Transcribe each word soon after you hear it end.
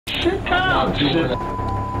sit down.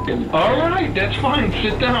 All right, that's fine.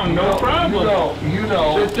 Sit down. No problem. You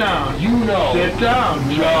know. Sit down. You know. Sit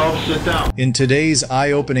down, Joe. Sit down. In today's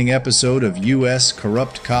eye-opening episode of U.S.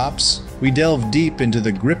 Corrupt Cops, we delve deep into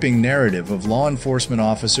the gripping narrative of law enforcement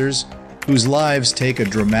officers whose lives take a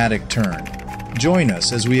dramatic turn. Join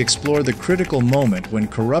us as we explore the critical moment when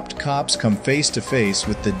corrupt cops come face to face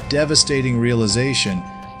with the devastating realization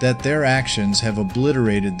that their actions have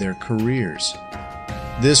obliterated their careers.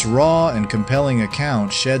 This raw and compelling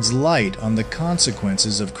account sheds light on the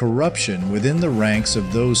consequences of corruption within the ranks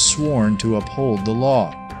of those sworn to uphold the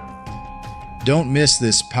law. Don't miss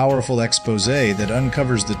this powerful expose that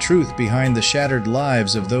uncovers the truth behind the shattered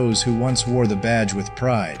lives of those who once wore the badge with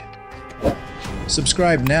pride.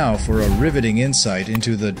 Subscribe now for a riveting insight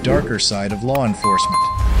into the darker side of law enforcement.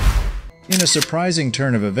 In a surprising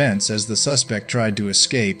turn of events, as the suspect tried to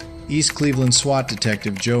escape, East Cleveland SWAT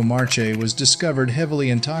detective Joe Marche was discovered heavily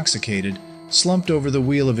intoxicated, slumped over the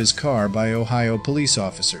wheel of his car by Ohio police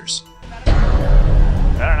officers.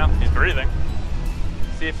 I don't know. He's breathing.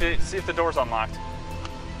 See if the door's unlocked.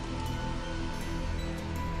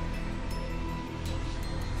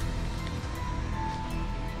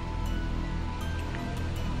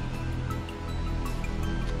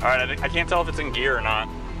 All right, I can't tell if it's in gear or not.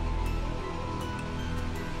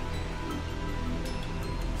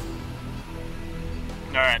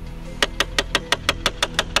 All right.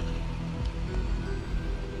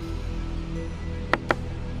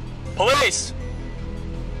 Police!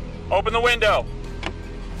 Open the window.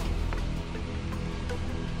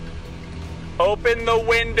 Open the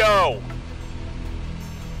window.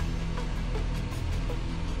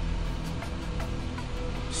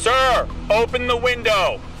 Sir, open the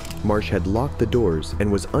window. Marsh had locked the doors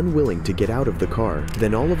and was unwilling to get out of the car.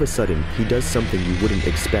 Then all of a sudden, he does something you wouldn't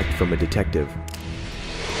expect from a detective.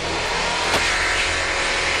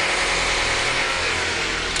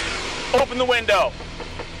 Open the window.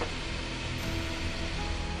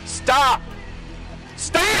 Stop!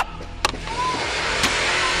 Stop! Stop!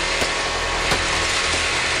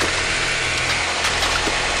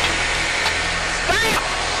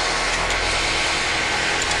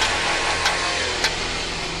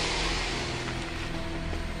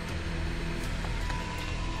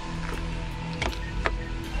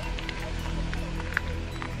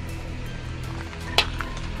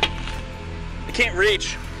 I can't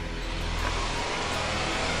reach.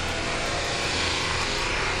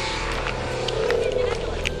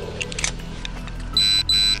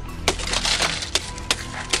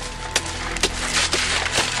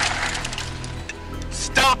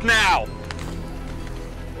 Stop now!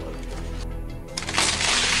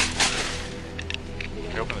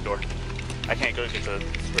 Can you open the door? I can't go get the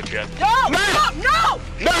switch yet. No! No!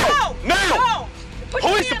 No! No!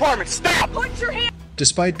 Police department, stop! Put your hand.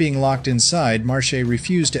 Despite being locked inside, Marche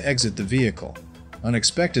refused to exit the vehicle.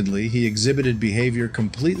 Unexpectedly, he exhibited behavior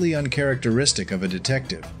completely uncharacteristic of a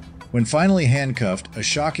detective. When finally handcuffed, a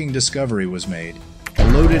shocking discovery was made.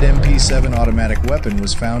 A loaded MP7 automatic weapon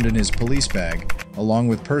was found in his police bag, along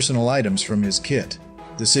with personal items from his kit.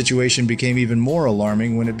 The situation became even more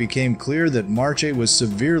alarming when it became clear that Marche was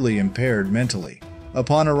severely impaired mentally.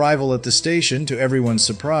 Upon arrival at the station, to everyone's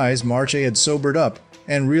surprise, Marche had sobered up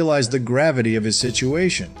and realized the gravity of his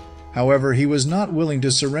situation. However, he was not willing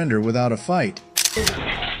to surrender without a fight.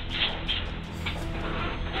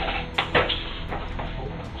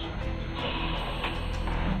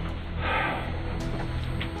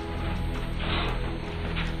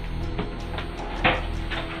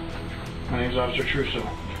 My name's Officer Trusso. You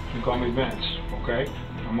can call me Vince, okay?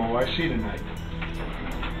 I'm OIC tonight.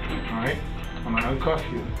 Alright? I'm gonna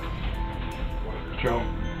uncuff you. Joe,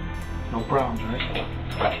 no problems, right?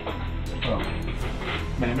 Oh.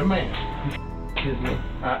 Man to man. Excuse me.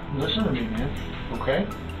 Listen to me, man, okay?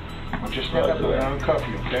 I'll just stand up and uncuff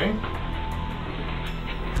you, okay?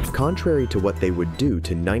 Contrary to what they would do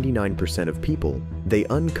to 99% of people, they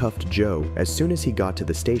uncuffed Joe as soon as he got to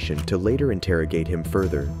the station to later interrogate him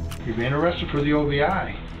further. You're being arrested for the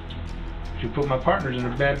OVI. You put my partners in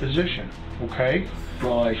a bad position, okay?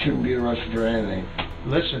 Well, I shouldn't be arrested for anything.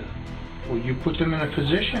 Listen, well, you put them in a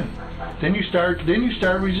position. Then you start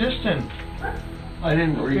resisting. I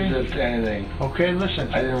didn't resist anything. Okay,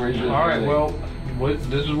 listen. I didn't resist All right, anything. well,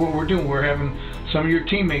 this is what we're doing. We're having some of your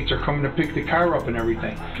teammates are coming to pick the car up and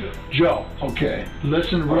everything. Joe. Okay.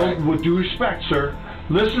 Listen, with due respect, sir.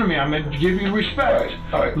 Listen to me. I'm going to give you respect.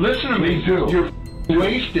 All right. Listen to me. Please do. You're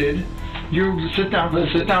wasted. You sit down.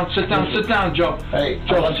 Sit down, Joe. Hey,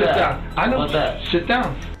 Joe, sit down. I know. that? Sit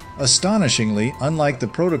down. Astonishingly, unlike the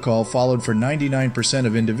protocol followed for 99%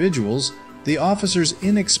 of individuals, The officers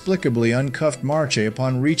inexplicably uncuffed Marche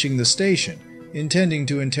upon reaching the station, intending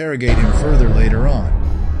to interrogate him further later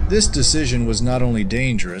on. This decision was not only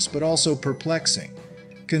dangerous, but also perplexing,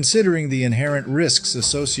 considering the inherent risks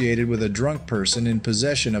associated with a drunk person in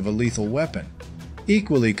possession of a lethal weapon.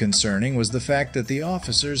 Equally concerning was the fact that the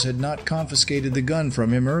officers had not confiscated the gun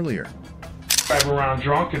from him earlier. Drive around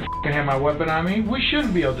drunk and have my weapon on me? We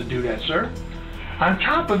shouldn't be able to do that, sir. On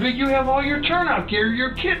top of it, you have all your turnout gear,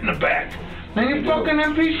 your kit in the back, and your fucking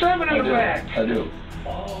MP7 in the back. I do.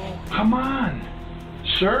 Oh, come on,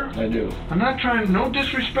 sir. I do. I'm not trying, no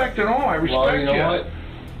disrespect at all. I respect Well, you know you. what?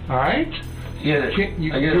 All right?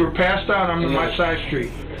 You were passed out on my side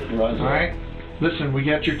street. Right. All right? Listen, we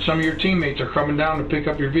got some of your teammates are coming down to pick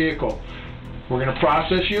up your vehicle. We're going to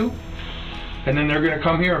process you, and then they're going to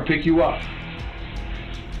come here and pick you up.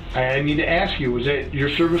 I need to ask you, is that your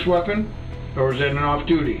service weapon, or is that an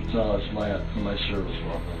off-duty? No, it's my service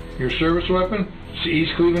weapon. Your service weapon?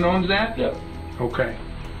 East Cleveland owns that? Yep. Okay.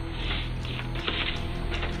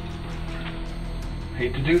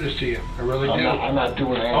 Hate to do this to you. I really do. I'm not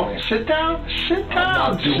doing anything. Oh, sit down. Sit down.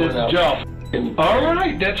 I'm not doing that. Joe. All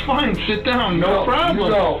right, that's fine. Sit down. No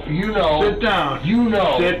problem. You know. Sit down. You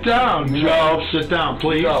know. Sit down, Joe. Sit down,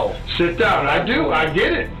 please. No. Sit down. I do. I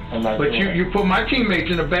get it. But you you put my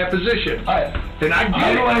teammates in a bad position. And I get it.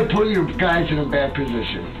 How do I put your guys in a bad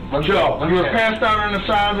position? Joe, you were passed out on the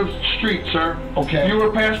side of the street, sir. Okay. You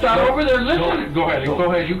were passed out over there. Listen. No. Go ahead. No.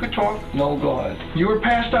 Go ahead. You can talk. No, go ahead. You were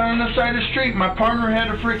passed out on the side of the street. My partner had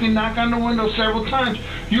to freaking knock on the window several times.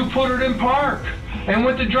 You put it in park and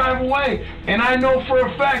went to drive away. And I know for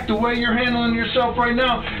a fact the way you're handling yourself right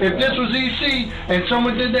now, if this was EC and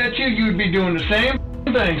someone did that to you, you'd be doing the same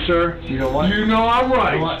thing, sir. You know what? You know I'm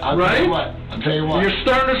right. You know what? I'll right? tell you what. I'll tell you what. You're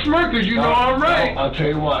starting to smirk because you know I'm right. No, I'll tell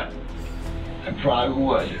you what. I probably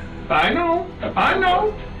would. I know. I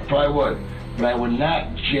know. I probably would. But I would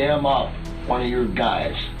not jam up one of your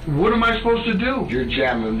guys. What am I supposed to do? You're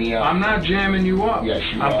jamming me up. I'm not jamming you up. Yes,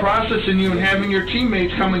 you I'm are. processing you and having your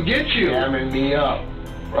teammates come and get you. Jamming me up,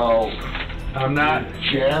 bro. I'm not.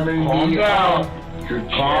 Jamming Calm me down. up. You're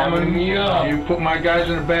Calm jamming me up. You put my guys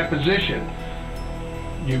in a bad position.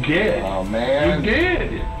 You did. Oh, man. You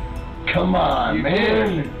did. Come on, You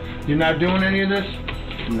man. did. You're not doing any of this?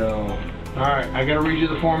 No. All right. I got to read you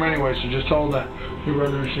the form anyway, so just hold that. You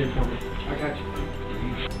run the receipt for me. I got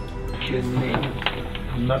you. Kidding me?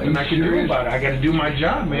 Nothing I can do serious? about it. I got to do my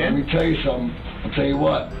job, Let man. me tell you something. I'll tell you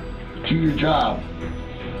what. Do your job.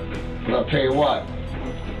 But I'll tell you what.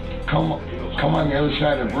 Come on the other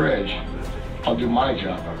side of the bridge. I'll do my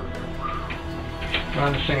job. We're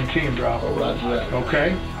on the same team, bro. Roger that.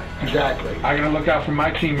 Okay? Exactly. I got to look out for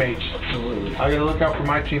my teammates. Absolutely. I got to look out for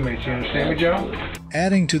my teammates. You understand me, Joe?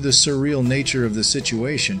 Adding to the surreal nature of the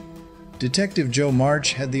situation, Detective Joe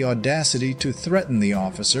March had the audacity to threaten the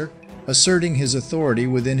officer, asserting his authority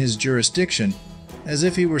within his jurisdiction as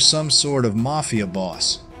if he were some sort of mafia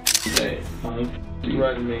boss. Hey, You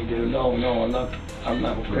threatened me, dude. no, I'm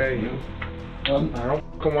not Okay. threatening you. I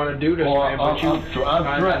don't want to do this, Well, man, but you...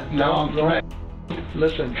 I'm threatened. Now I'm threatened.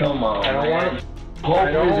 Listen. Come on, I don't man. want to...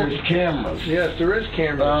 Hopefully don't- there's cameras. Yes, there is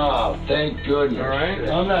cameras. Oh, thank goodness. All right.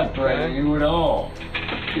 I'm not threatening you at all.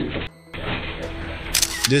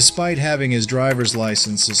 Despite having his driver's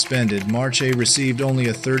license suspended, Marche received only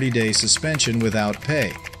a 30-day suspension without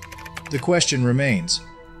pay. The question remains,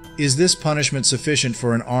 is this punishment sufficient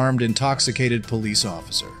for an armed, intoxicated police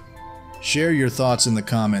officer? Share your thoughts in the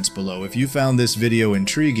comments below. If you found this video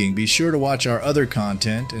intriguing, be sure to watch our other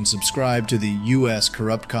content and subscribe to the U.S.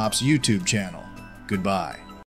 Corrupt Cops YouTube channel. Goodbye.